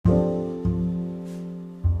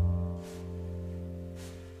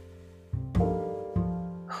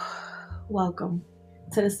Welcome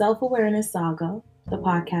to the Self-Awareness Saga, the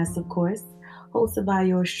podcast, of course, hosted by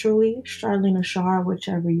yours truly, Charlene or Shar,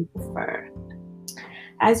 whichever you prefer.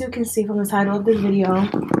 As you can see from the title of this video,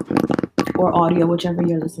 or audio, whichever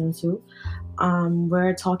you're listening to,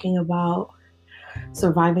 we're talking about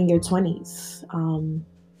surviving your 20s,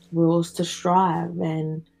 rules to strive,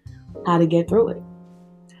 and how to get through it.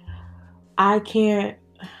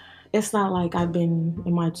 It's not like I've been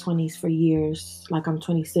in my 20s for years, like I'm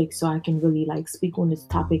 26, so I can really speak on this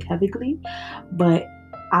topic heavily, but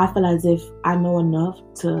I feel as if I know enough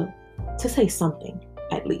to say something,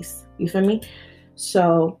 at least. You feel me?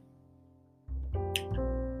 So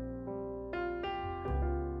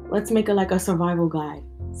let's make it like a survival guide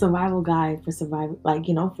for survival,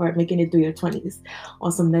 for making it through your 20s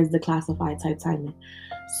on some Ned's Declassified type timing.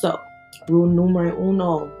 So rule numero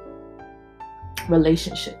uno,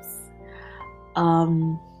 relationships.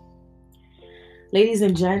 Ladies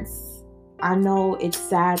and gents, I know it's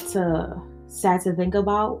sad to think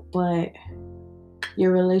about, but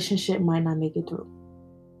your relationship might not make it through.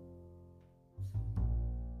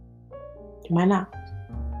 You might not.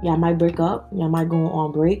 Y'all might break up. Y'all might go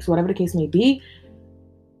on breaks, whatever the case may be.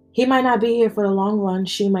 He might not be here for the long run.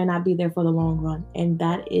 She might not be there for the long run. And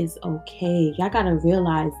that is okay. Y'all gotta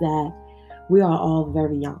realize that we are all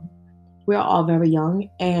very young. We are all very young.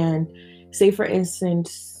 And say, for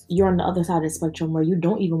instance, you're on the other side of the spectrum where you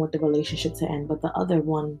don't even want the relationship to end, but the other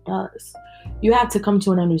one does. You have to come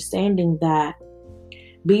to an understanding that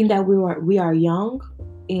being that we are young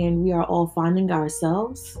and we are all finding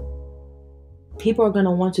ourselves, people are going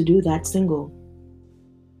to want to do that single.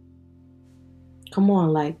 Come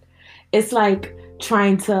on, it's like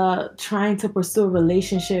trying to pursue a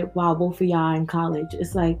relationship while both of y'all in college.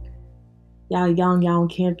 It's like y'all young, y'all on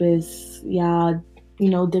campus, y'all,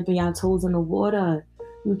 dipping y'all toes in the water.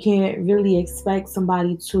 You can't really expect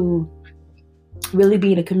somebody to really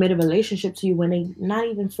be in a committed relationship to you when they're not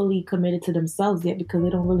even fully committed to themselves yet, because they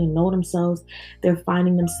don't really know themselves. They're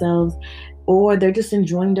finding themselves, or they're just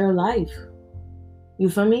enjoying their life. You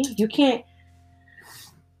feel me?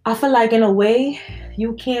 I feel like in a way,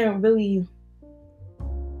 you can't really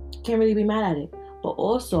be mad at it. But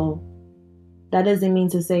also, that doesn't mean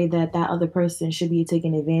to say that other person should be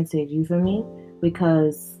taking advantage. You feel me?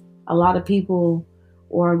 Because a lot of people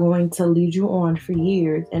are going to lead you on for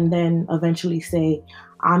years and then eventually say,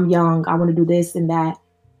 I'm young, I want to do this and that.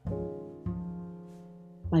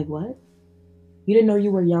 Like, what? You didn't know you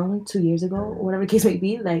were young 2 years ago, or whatever the case may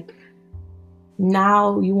be?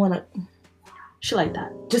 Now you want to... shit like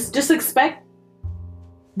that. Just expect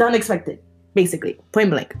the unexpected, basically. Point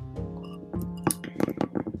blank.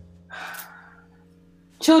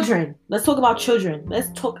 Children. Let's talk about children.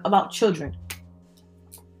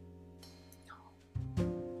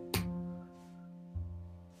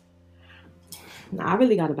 Nah, I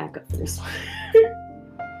really gotta back up for this one.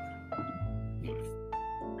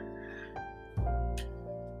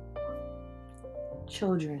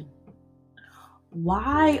 Children.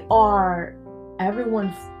 Why are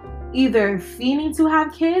everyone either fiending to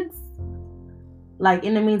have kids,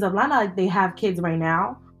 in the means of not like they have kids right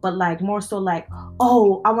now, but more so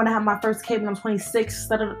oh, I want to have my first kid when I'm 26.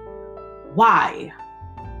 Why?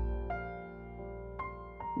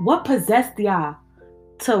 What possessed y'all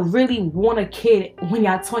to really want a kid when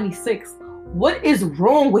y'all 26? What is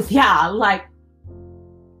wrong with y'all?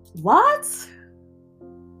 What?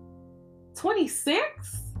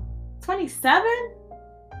 26? 27?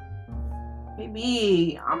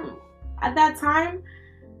 Maybe I'm at that time.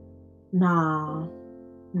 Nah.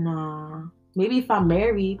 Maybe if I'm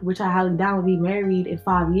married, which I highly doubt, would be married in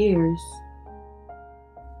 5 years.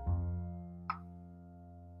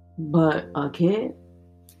 But a kid?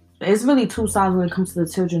 It's really two sides when it comes to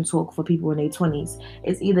the children talk for people in their 20s.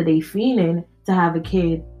 It's either they fiending to have a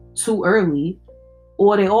kid too early,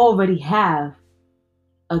 or they already have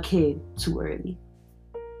a kid too early.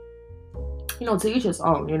 To each his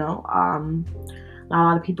own, not a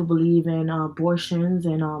lot of people believe in abortions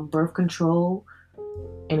and birth control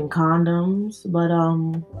and in condoms, but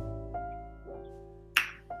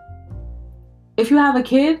if you have a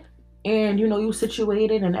kid and you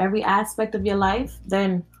situated in every aspect of your life,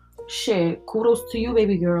 then shit, kudos to you,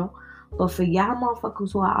 baby girl. But for y'all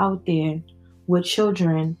motherfuckers who are out there with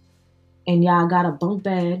children and y'all got a bunk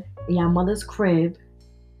bed in y'all mother's crib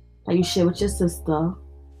that you share with your sister,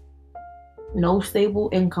 no stable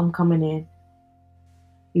income coming in,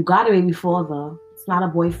 you got a baby father, it's not a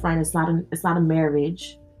boyfriend, it's not a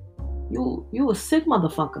marriage, you a sick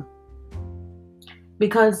motherfucker.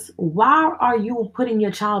 Because why are you putting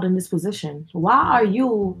your child in this position? Why are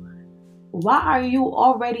you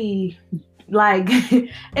already Like,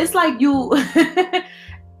 it's like you,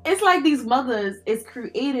 it's like these mothers is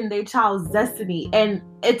creating their child's destiny and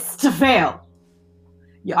it's to fail.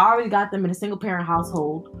 You already got them in a single parent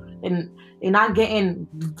household and they're not getting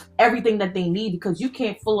everything that they need because you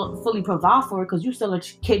can't fully provide for it because you still a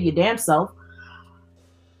kid your damn self.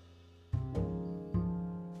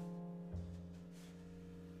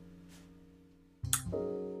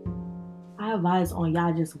 I advise on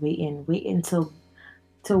y'all just waiting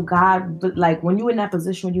till God, but like when you're in that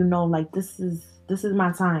position, you know, like this is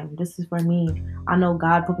my time. This is for me. I know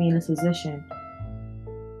God put me in this position.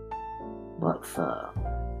 But for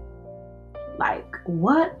like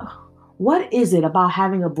what is it about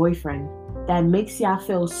having a boyfriend that makes y'all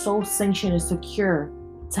feel so sanctioned and secure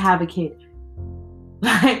to have a kid?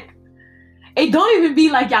 Like, it don't even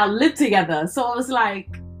be like y'all live together. So it's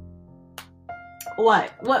like,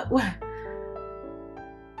 what?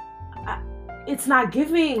 It's not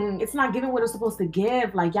giving what it's supposed to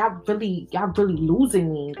give. Like, y'all really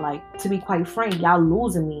losing me. Like, to be quite frank, y'all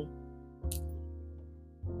losing me.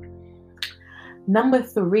 Number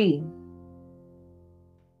 3,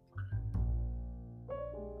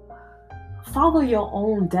 follow your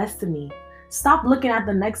own destiny. Stop looking at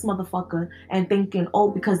the next motherfucker and thinking,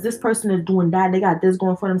 oh, because this person is doing that, they got this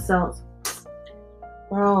going for themselves.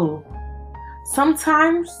 Bro,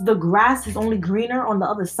 sometimes the grass is only greener on the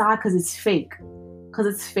other side because it's fake.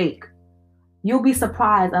 You'll be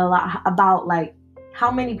surprised a lot about like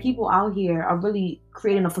how many people out here are really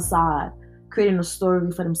creating a facade, creating a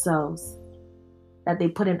story for themselves that they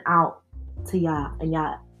putting out to y'all, and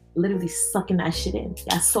y'all literally sucking that shit in.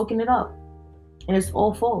 Y'all soaking it up. And it's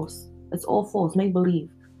all false. It's all false. Make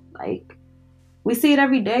believe. Like, we see it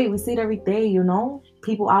every day. You know?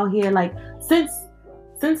 People out here, like,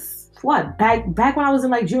 since what? Back when I was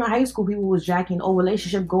in like junior high school, people was jacking, oh,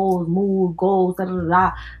 relationship goals, mood goals, da da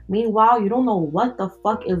da. Meanwhile, you don't know what the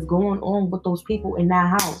fuck is going on with those people in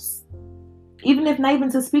that house. Even if not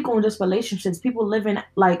even to speak on just relationships, people living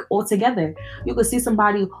like all together. You could see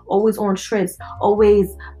somebody always on trips,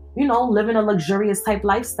 always, you know, living a luxurious type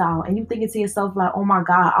lifestyle. And you thinking to yourself like, oh my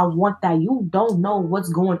God, I want that. You don't know what's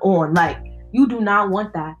going on. Like, you do not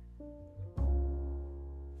want that.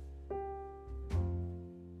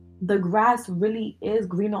 The grass really is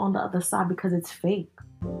greener on the other side because it's fake.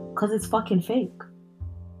 Because it's fucking fake.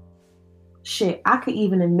 Shit, I could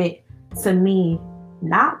even admit to me,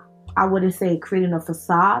 I wouldn't say creating a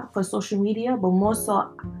facade for social media, but more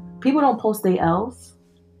so, people don't post their L's.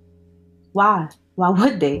 Why? Why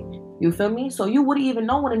would they? You feel me? So you wouldn't even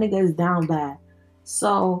know when a nigga is down bad.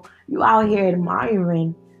 So you out here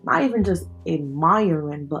admiring, not even just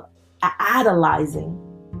admiring, but idolizing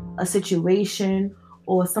a situation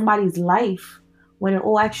or somebody's life, when in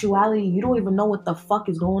all actuality, you don't even know what the fuck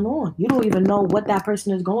is going on. You don't even know what that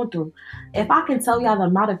person is going through. If I can tell y'all the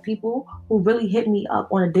amount of people who really hit me up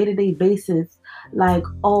on a day-to-day basis, like,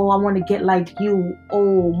 oh, I want to get like you,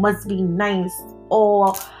 oh, must be nice,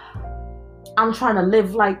 or I'm trying to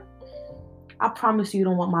live like, I promise you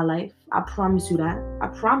don't want my life. I promise you that. I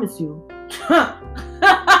promise you.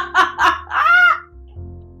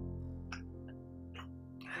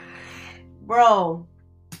 Bro,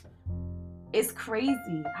 it's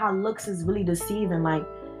crazy how looks is really deceiving. Like,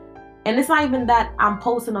 and it's not even that I'm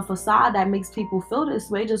posting a facade that makes people feel this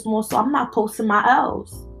way, just more so I'm not posting my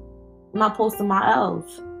L's.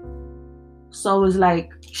 So it's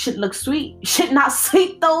like, shit looks sweet. Shit not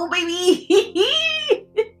sweet though, baby.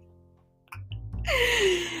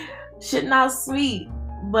 Shit not sweet.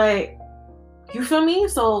 But you feel me?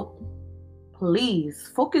 So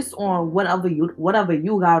please focus on whatever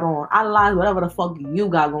you got on. Idolize whatever the fuck you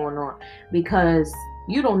got going on, because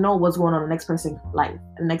you don't know what's going on in the next person's life,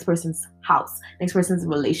 the next person's house, next person's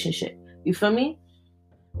relationship. You feel me?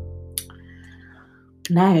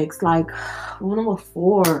 Next, like, rule number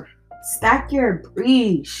 4, stack your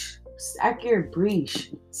breach. Stack your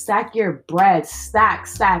bread. Stack.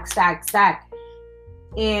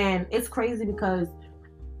 And it's crazy because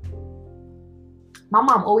my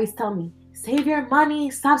mom always tell me, save your money,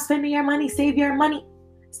 stop spending your money, save your money.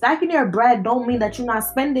 Stacking your bread don't mean that you're not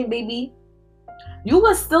spending, baby. You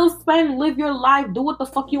will still spend, live your life, do what the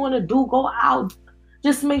fuck you want to do, go out.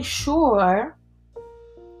 Just make sure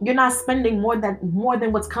you're not spending more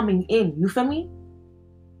than what's coming in. You feel me?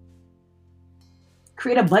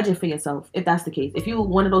 Create a budget for yourself if that's the case. If you're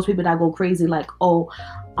one of those people that go crazy like,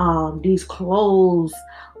 these clothes,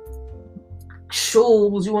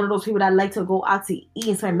 shoes, you're one of those people that like to go out to eat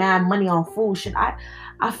and spend mad money on food shit.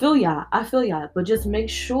 I feel y'all. But just make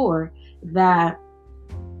sure that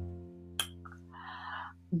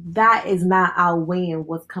that is not outweighing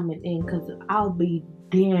what's coming in, because I'll be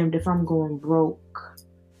damned if I'm going broke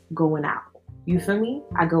going out. You feel me?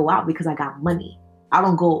 I go out because I got money. I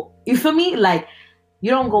don't go, you feel me? Like,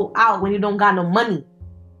 you don't go out when you don't got no money.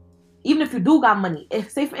 Even if you do got money.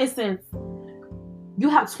 If, say for instance, you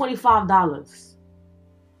have $25,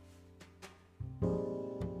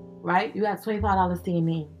 right? You have $25 to your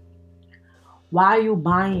name. Why are you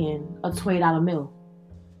buying a $20 meal?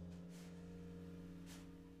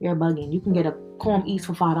 You're bugging. You can get a Calm Eats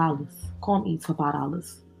for $5. Calm Eats for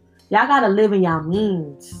 $5. Y'all gotta live in y'all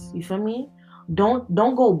means. You feel me? Don't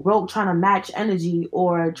go broke trying to match energy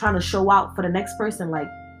or trying to show out for the next person. Like,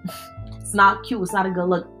 it's not cute. It's not a good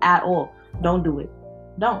look at all. Don't do it.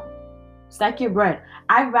 Don't. Stack your bread.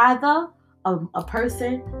 I'd rather a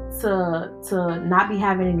person to not be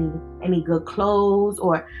having any good clothes,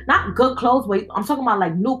 or not good clothes, but I'm talking about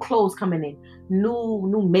like new clothes coming in,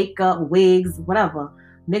 new makeup, wigs, whatever,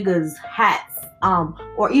 niggas, hats,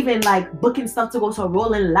 or even like booking stuff to go to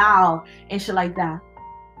Rolling Loud and shit like that.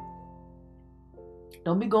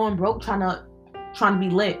 Don't be going broke trying to be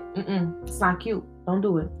lit. It's not cute. Don't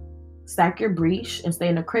do it. Stack your breech and stay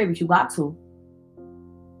in the crib if you got to.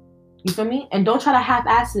 You feel me? And don't try to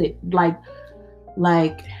half-ass it. Like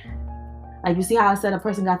you see how I said a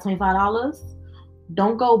person got $25?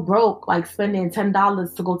 Don't go broke, like spending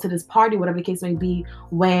 $10 to go to this party, whatever the case may be,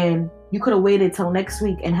 when you could have waited till next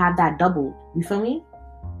week and have that doubled. You feel me?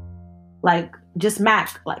 Like, just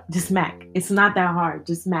Mac. It's not that hard.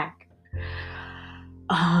 Just Mac.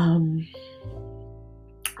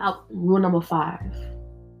 Rule number 5.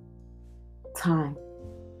 Time.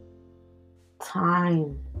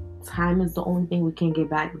 Time is the only thing we can get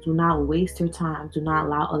back. Do not waste your time. Do not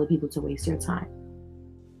allow other people to waste your time.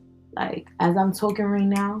 Like, as I'm talking right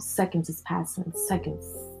now, seconds is passing. Seconds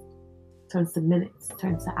turns to minutes,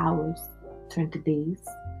 turns to hours, turn to days,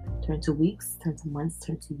 turn to weeks, turn to months,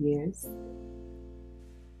 turn to years,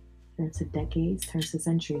 turn to decades, turn to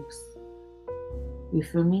centuries. You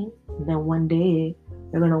feel me? And then one day,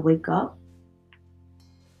 you're going to wake up,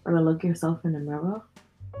 you're going to look yourself in the mirror,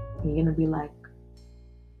 and you're going to be like,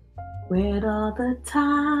 where'd all the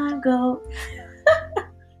time go?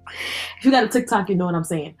 If you got a TikTok, you know what I'm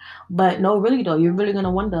saying. But no, really though, you're really going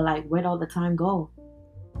to wonder, like, where'd all the time go?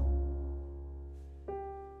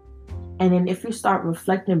 And then if you start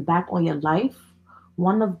reflecting back on your life,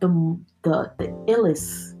 one of the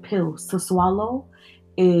illest pills to swallow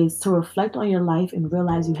is to reflect on your life and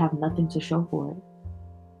realize you have nothing to show for it.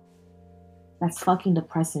 That's fucking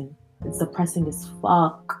depressing. It's depressing as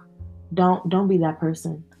fuck. Don't be that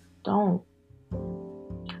person. Don't.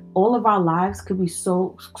 All of our lives could be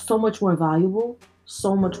so much more valuable,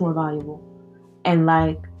 so much more valuable. And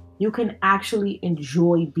like, you can actually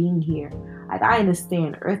enjoy being here. Like, I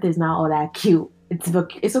understand Earth is not all that cute.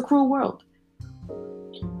 It's a cruel world.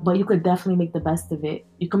 But you could definitely make the best of it.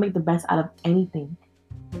 You can make the best out of anything.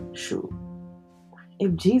 Shoot.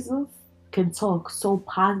 If Jesus can talk so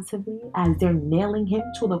positively as they're nailing him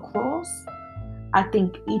to the cross, I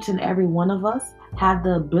think each and every one of us have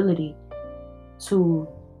the ability to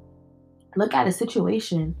look at a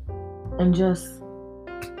situation and just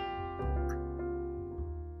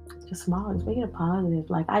smile, just make it positive.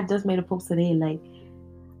 Like, I just made a post today, like,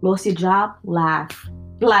 lost your job, laugh.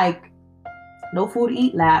 Like, no food to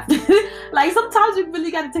eat, laugh. Like, sometimes you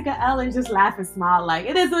really gotta take an L and just laugh and smile. Like,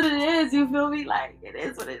 it is what it is, you feel me? Like, it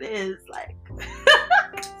is what it is. Like,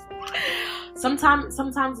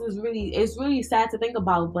 sometimes it's really sad to think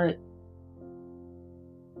about, but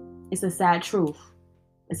it's a sad truth.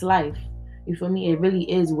 It's life. You feel me? It really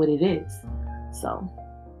is what it is. So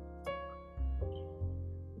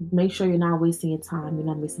make sure you're not wasting your time. You're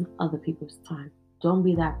not wasting other people's time. Don't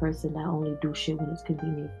be that person that only do shit when it's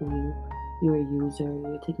convenient for you. You're a user.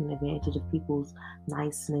 You're taking advantage of people's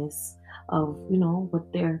niceness, of, you know,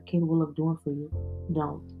 what they're capable of doing for you.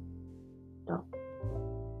 Don't.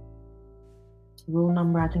 Rule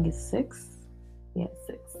number, I think, is 6. Yeah,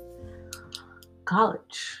 6.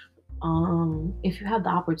 College. If you have the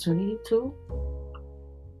opportunity to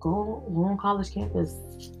go on college campus,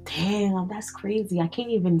 damn, that's crazy. I can't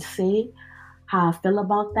even say how I feel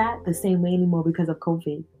about that the same way anymore because of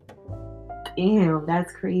COVID. Damn,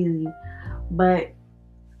 that's crazy. But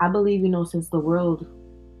I believe, you know, since the world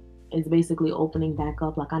is basically opening back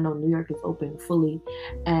up, like, I know New York is open fully,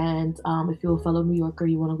 and if you're a fellow New Yorker,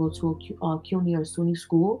 you want to go to a CUNY or SUNY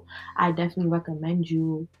school, I definitely recommend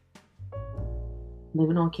you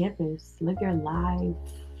living on campus. Live your life.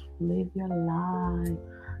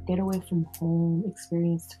 Get away from home.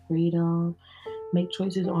 Experience freedom. Make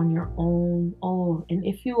choices on your own. Oh, and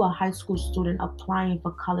if you're a high school student applying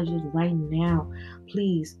for colleges right now,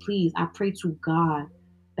 please, please, I pray to God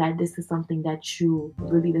that this is something that you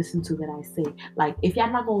really listen to that I say. Like, if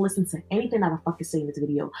y'all not gonna listen to anything that I fucking say in this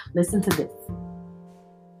video, listen to this.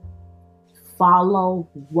 Follow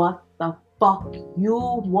what the fuck you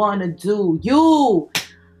wanna do.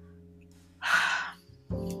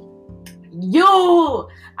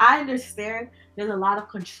 I understand there's a lot of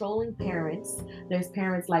controlling parents. There's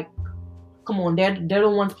parents like, come on, they're the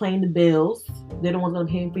ones paying the bills. They're the ones that are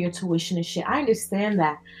paying for your tuition and shit. I understand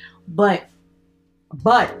that. But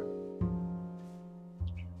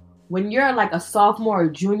when you're like a sophomore or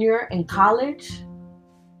junior in college,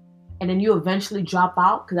 and then you eventually drop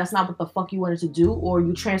out because that's not what the fuck you wanted to do, or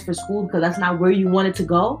you transfer school because that's not where you wanted to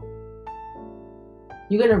go,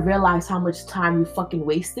 you're gonna realize how much time you fucking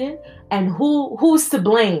wasted. And who's to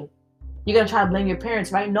blame? You're gonna try to blame your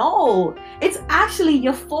parents, right? No, it's actually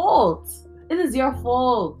your fault. It is your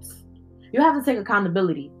fault. You have to take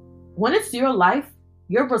accountability. When it's your life,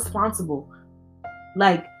 you're responsible.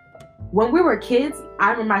 Like, when we were kids,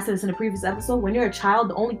 I remember I said this in the previous episode, when you're a child,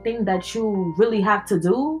 the only thing that you really have to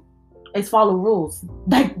do is follow rules.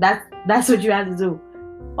 Like, that's what you have to do.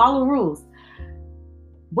 Follow rules.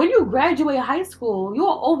 When you graduate high school,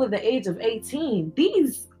 you're over the age of 18.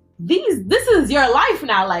 This is your life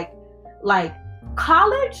now. Like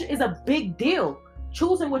college is a big deal.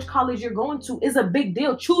 Choosing which college you're going to is a big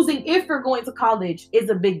deal. Choosing if you're going to college is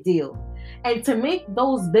a big deal. And to make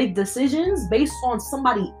those big decisions based on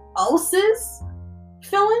somebody else's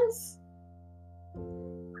feelings,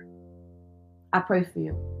 I pray for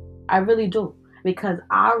you. I really do. Because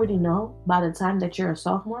I already know by the time that you're a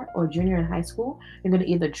sophomore or junior in high school, you're going to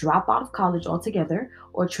either drop out of college altogether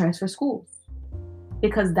or transfer schools.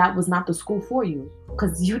 Because that was not the school for you.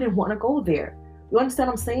 Because you didn't want to go there. You understand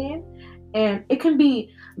what I'm saying? And it can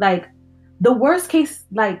be like the worst case,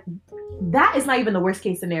 like that is not even the worst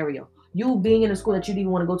case scenario. You being in a school that you didn't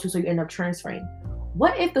want to go to, so you end up transferring.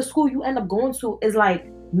 What if the school you end up going to is like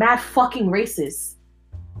mad fucking racist?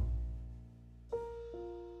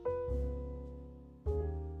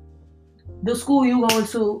 The school you going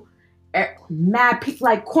to, mad people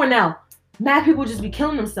like Cornell, mad people just be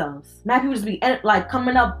killing themselves. Mad people just be like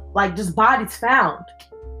coming up like just bodies found.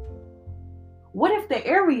 What if the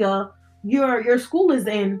area your school is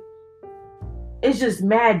in is just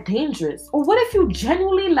mad dangerous? Or what if you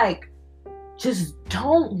genuinely like just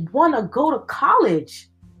don't want to go to college?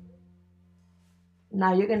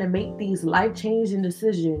 Now you're gonna make these life-changing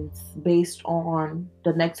decisions based on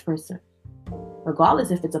the next person,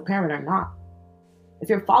 regardless if it's a parent or not. If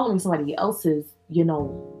you're following somebody else's,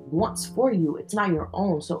 wants for you, it's not your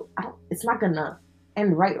own. So it's not gonna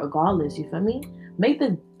end right regardless. You feel me?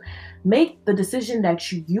 Make the decision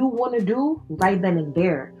that you want to do right then and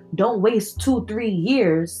there. Don't waste 2-3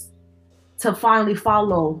 years to finally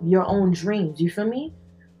follow your own dreams. You feel me?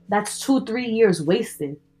 That's 2-3 years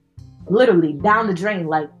wasted. Literally down the drain.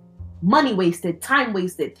 Like money wasted, time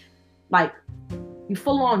wasted. Like you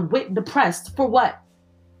full on depressed. For what?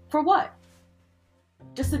 For what?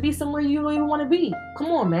 Just to be somewhere you don't even want to be.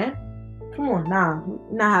 Come on, man. Come on. Nah,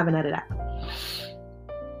 not having none of that.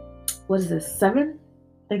 What is this? 7?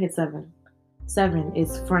 I think it's 7. 7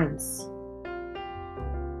 is friends.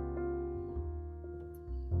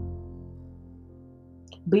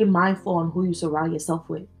 Be mindful on who you surround yourself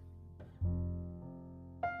with.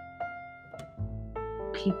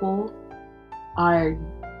 People are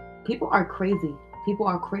crazy. People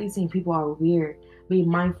are crazy and people are weird. Be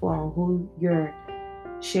mindful on who you're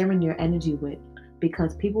sharing your energy with,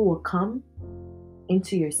 because people will come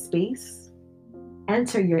into your space,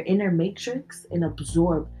 enter your inner matrix, and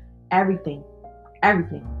absorb everything.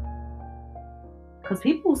 Because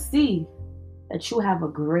people see that you have a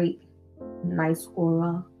great, nice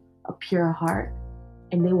aura, a pure heart,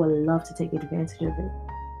 and they will love to take advantage of it.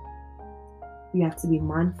 You have to be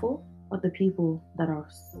mindful of the people that are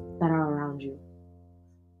around you.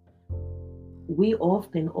 We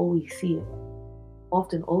often always see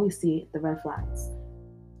the red flags,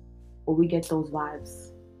 or we get those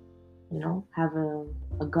vibes. Have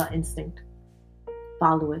a gut instinct.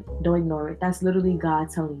 Follow it. Don't ignore it. That's literally God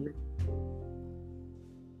telling you.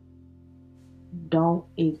 Don't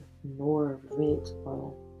ignore it,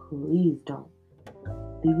 bro. Please don't.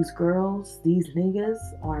 These girls, these niggas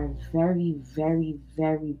are very, very,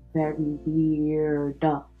 very, very weird.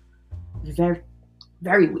 Very,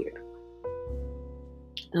 very weird.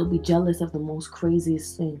 They'll be jealous of the most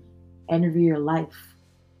craziest thing. Envy your life.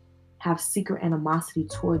 Have secret animosity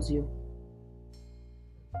towards you.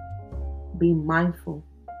 Be mindful.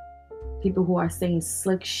 People who are saying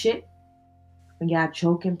slick shit when y'all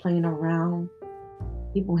joking, playing around,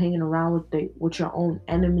 people hanging around with your own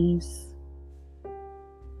enemies.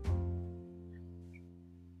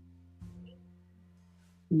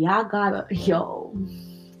 Y'all gotta,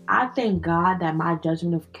 I thank God that my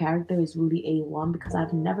judgment of character is really A1 because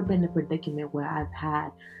I've never been in a predicament where I've had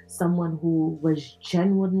someone who was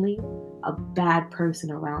genuinely a bad person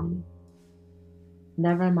around me.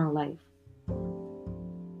 Never in my life.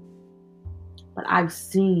 But I've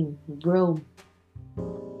seen real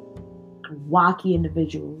wacky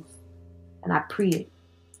individuals, and I pre it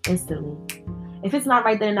instantly. If it's not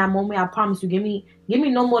right there in that moment, I promise you, give me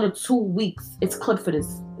no more than 2 weeks. It's clip for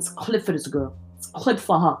this. It's clip for this girl. It's clip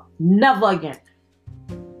for her. Never again.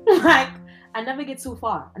 Like, I never get too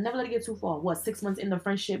far. I never let it get too far. What, 6 months in the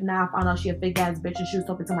friendship now, I found out she a fake ass bitch and she was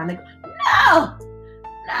talking to my nigga. No!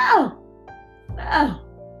 No! No!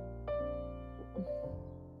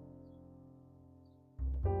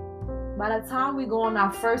 By the time we go on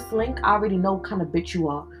our first link, I already know what kind of bitch you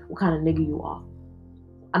are, what kind of nigga you are.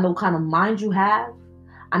 I know what kind of mind you have.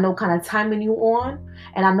 I know what kind of timing you on.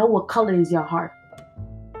 And I know what color is your heart.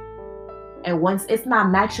 And once it's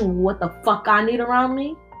not matching what the fuck I need around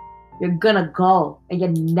me, you're gonna go. And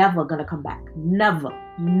you're never gonna come back. Never.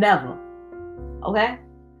 Never. Okay?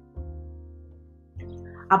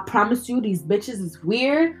 I promise you, these bitches is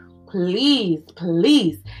weird. Please,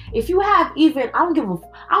 please. If you have even, I don't give a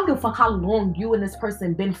fuck how long you and this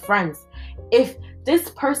person been friends. If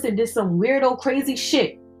this person did some weirdo crazy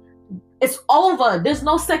shit, it's over. There's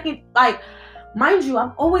no second, like, mind you,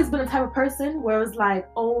 I've always been the type of person where it's like,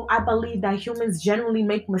 oh, I believe that humans generally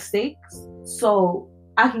make mistakes, so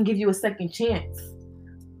I can give you a second chance.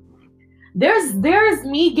 There's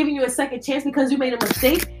me giving you a second chance because you made a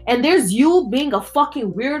mistake, and there's you being a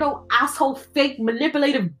fucking weirdo, asshole, fake,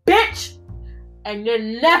 manipulative bitch, and you're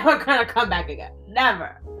never gonna come back again.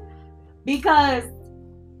 Never. Because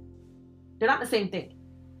they're not the same thing.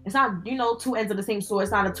 It's not, two ends of the same sword.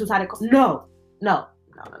 It's not a two-sided No.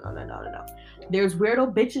 There's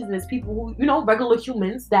weirdo bitches and there's people who, regular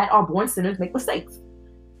humans that are born sinners make mistakes.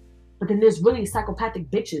 But then there's really psychopathic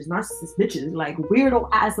bitches, narcissist bitches, like weirdo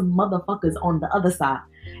ass motherfuckers on the other side.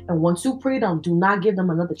 And once you pre them, do not give them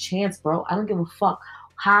another chance, bro. I don't give a fuck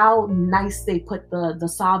how nice they put the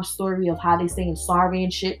sob story of how they saying sorry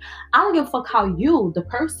and shit. I don't give a fuck how you, the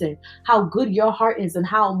person, how good your heart is and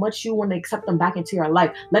how much you want to accept them back into your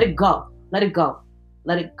life. Let it go. Let it go.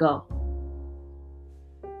 Let it go.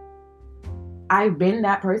 I've been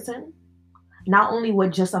that person. Not only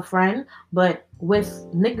with just a friend, but with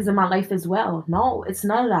niggas in my life as well. No, it's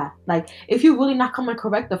none of that. Like, if you really not coming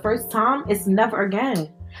correct the first time, it's never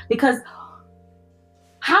again. Because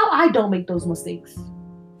how I don't make those mistakes.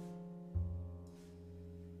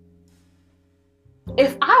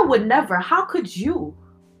 If I would never, how could you?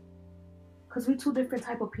 Because we're two different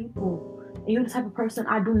type of people. And you're the type of person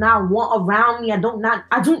I do not want around me. I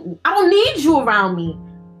don't need you around me.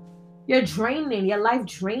 You're draining. Your life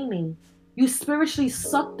draining. You spiritually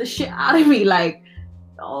suck the shit out of me. Like,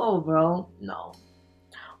 no, bro. No.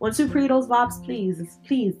 Once you pre those vibes, please.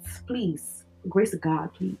 Grace of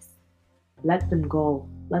God, please. Let them go.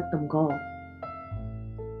 Let them go.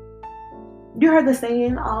 You heard the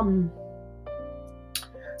saying,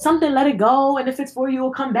 something let it go, and if it's for you,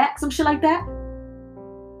 it'll come back. Some shit like that.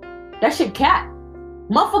 That shit cat.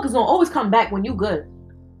 Motherfuckers gonna always come back when you good.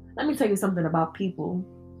 Let me tell you something about people.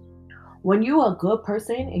 When you're a good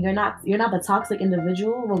person and you're not the toxic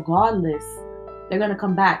individual, regardless, they're gonna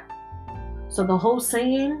come back. So the whole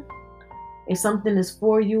saying, if something is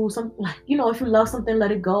for you, if you love something,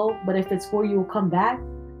 let it go. But if it's for you, it'll come back.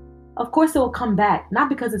 Of course it will come back. Not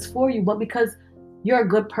because it's for you, but because you're a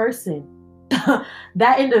good person.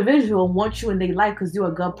 That individual wants you in their life because you're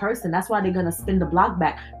a good person. That's why they're gonna spin the block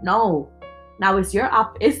back. No. Now it's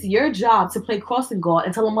your job to play crossing guard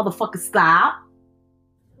and tell a motherfucker stop.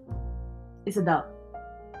 It's a dub.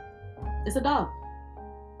 It's a dub.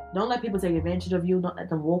 Don't let people take advantage of you. Don't let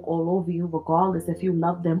them walk all over you, regardless if you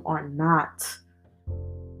love them or not.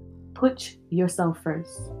 Put yourself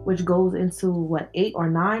first, which goes into 8 or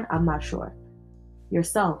 9? I'm not sure.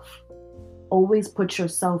 Yourself. Always put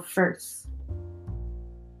yourself first.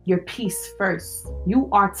 Your peace first. You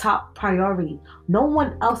are top priority. No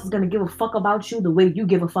one else is going to give a fuck about you the way you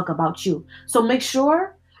give a fuck about you. So make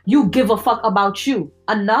sure you give a fuck about you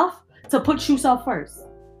enough to put yourself first.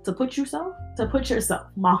 To put yourself? To put yourself.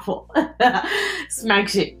 My fault. Smack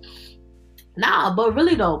shit. Nah, but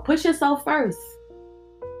really though, put yourself first.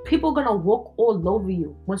 People gonna walk all over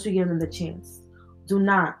you once you give them the chance. Do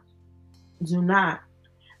not.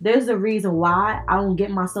 There's a reason why I don't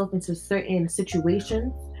get myself into certain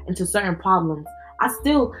situations, into certain problems.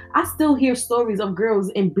 I still hear stories of girls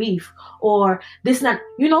in beef or this not,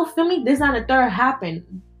 feel me? This not a third happened.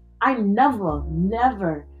 I never,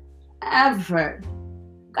 ever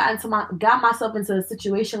got myself into a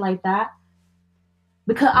situation like that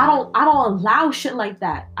because I don't allow shit like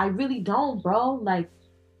that. I really don't, bro. Like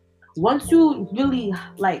once you really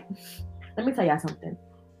like, let me tell y'all something.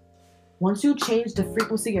 Once you change the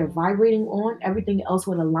frequency you're vibrating on, everything else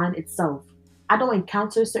will align itself. I don't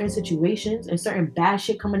encounter certain situations and certain bad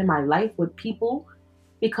shit coming in my life with people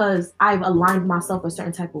because I've aligned myself a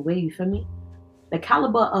certain type of way, you feel me? The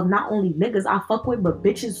caliber of not only niggas I fuck with, but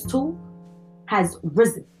bitches too, has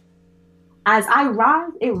risen. As I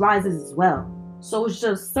rise, it rises as well. So it's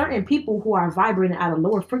just certain people who are vibrating at a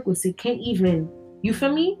lower frequency can't even, you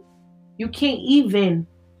feel me? You can't even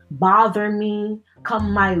bother me,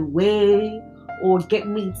 come my way, or get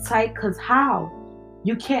me tight, because how?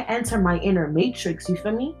 You can't enter my inner matrix, you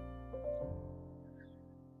feel me?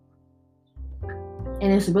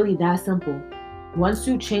 And it's really that simple. Once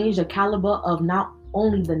you change the caliber of not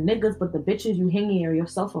only the niggas, but the bitches you hanging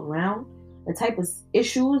yourself around, the type of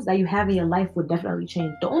issues that you have in your life would definitely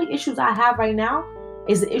change. The only issues I have right now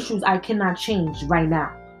is the issues I cannot change right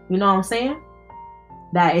now. You know what I'm saying?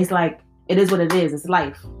 That it's like, it is what it is. It's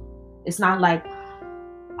life. It's not like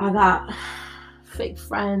I got fake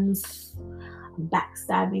friends,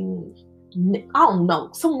 backstabbing, I don't know,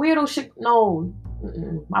 some weirdo shit. No,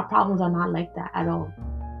 my problems are not like that at all.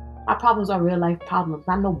 My problems are real life problems,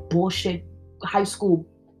 not no bullshit high school.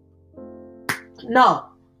 No,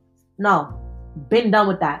 been done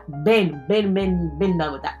with that. Been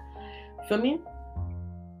done with that. Feel me?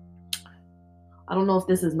 I don't know if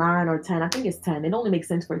this is 9 or 10. I think it's 10. It only makes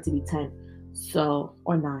sense for it to be 10. So,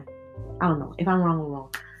 or 9. I don't know. If I'm wrong, I'm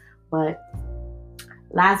wrong. But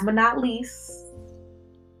last but not least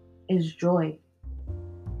is joy.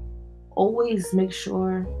 Always make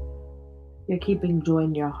sure you're keeping joy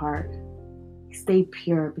in your heart. Stay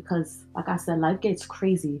pure because, like I said, life gets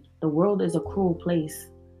crazy. The world is a cruel place.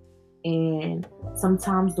 And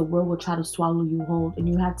sometimes the world will try to swallow you whole. And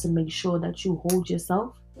you have to make sure that you hold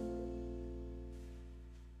yourself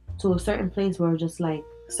to a certain place where just like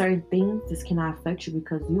certain things just cannot affect you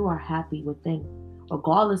because you are happy within.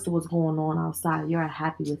 Regardless of what's going on outside, you're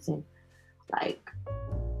happy within. Like,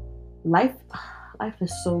 life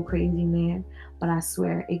is so crazy, man. But I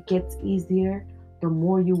swear, it gets easier the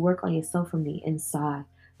more you work on yourself from the inside.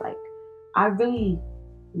 Like, I really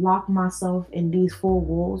lock myself in these 4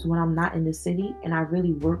 walls when I'm not in the city, and I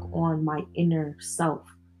really work on my inner self.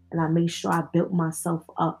 And I make sure I build myself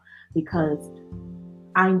up because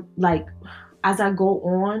I'm like, as I go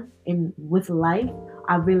on with life,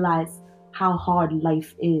 I realize how hard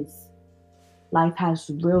life is. Life has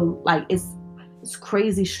real, like, it's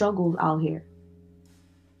crazy struggles out here.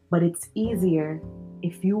 But it's easier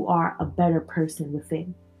if you are a better person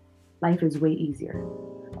within. Life is way easier.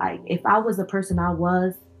 Like, if I was the person I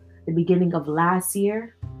was the beginning of last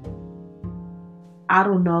year, I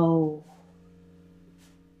don't know.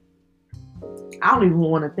 I don't even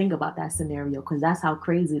want to think about that scenario because that's how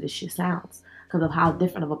crazy this shit sounds because of how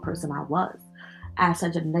different of a person I was. I had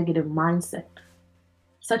such a negative mindset.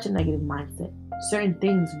 Certain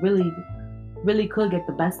things really could get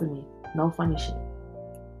the best of me. No funny shit.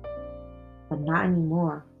 But not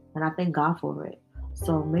anymore. And I thank God for it.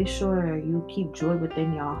 So make sure you keep joy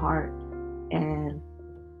within your heart. And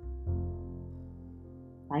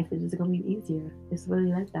life is just going to be easier. It's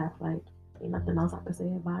really like that. Like, ain't nothing else I can say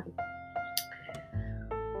about it.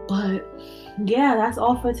 But yeah, that's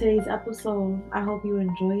all for today's episode. I hope you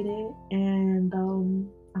enjoyed it, and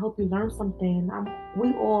I hope you learned something.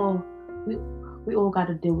 We all got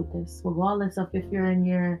to deal with this, regardless of if you're in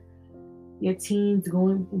your teens,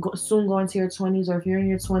 soon going to your 20s, or if you're in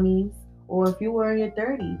your 20s, or if you were in your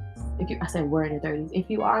 30s. I said we're in your 30s. If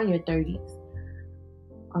you are in your 30s,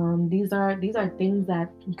 these are things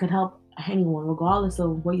that could help anyone, regardless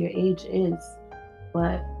of what your age is.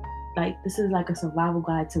 But like, this is like a survival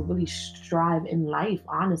guide to really strive in life,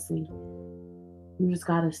 honestly. You just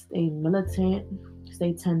gotta stay militant,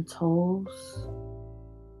 stay 10 toes,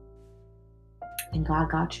 and God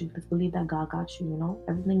got you. Just believe that God got you, you know?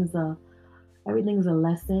 Everything's a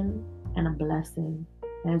lesson and a blessing.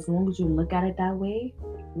 And as long as you look at it that way,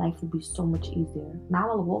 life will be so much easier.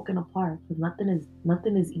 Not a walk in the park, because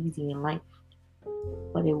nothing is easy in life.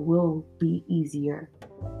 But it will be easier.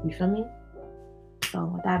 You feel me? So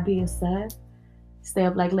with that being said, stay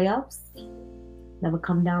up like layups. Never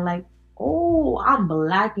come down like, oh, I'm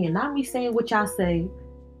blacking. Not me saying what y'all say.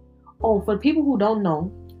 Oh, for people who don't know,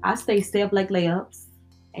 I stay up like layups.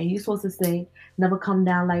 And you're supposed to say, never come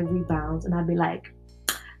down like rebounds. And I'd be like,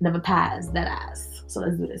 never pass that ass. So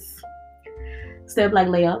let's do this. Step like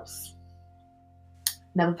layups.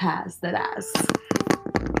 Never pass that ass.